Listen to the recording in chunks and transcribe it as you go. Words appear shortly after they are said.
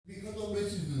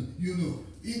racism,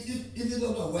 if you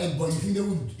don't know white boy, if you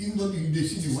never, even though you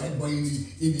see the white boy in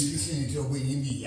the vicinity of where in the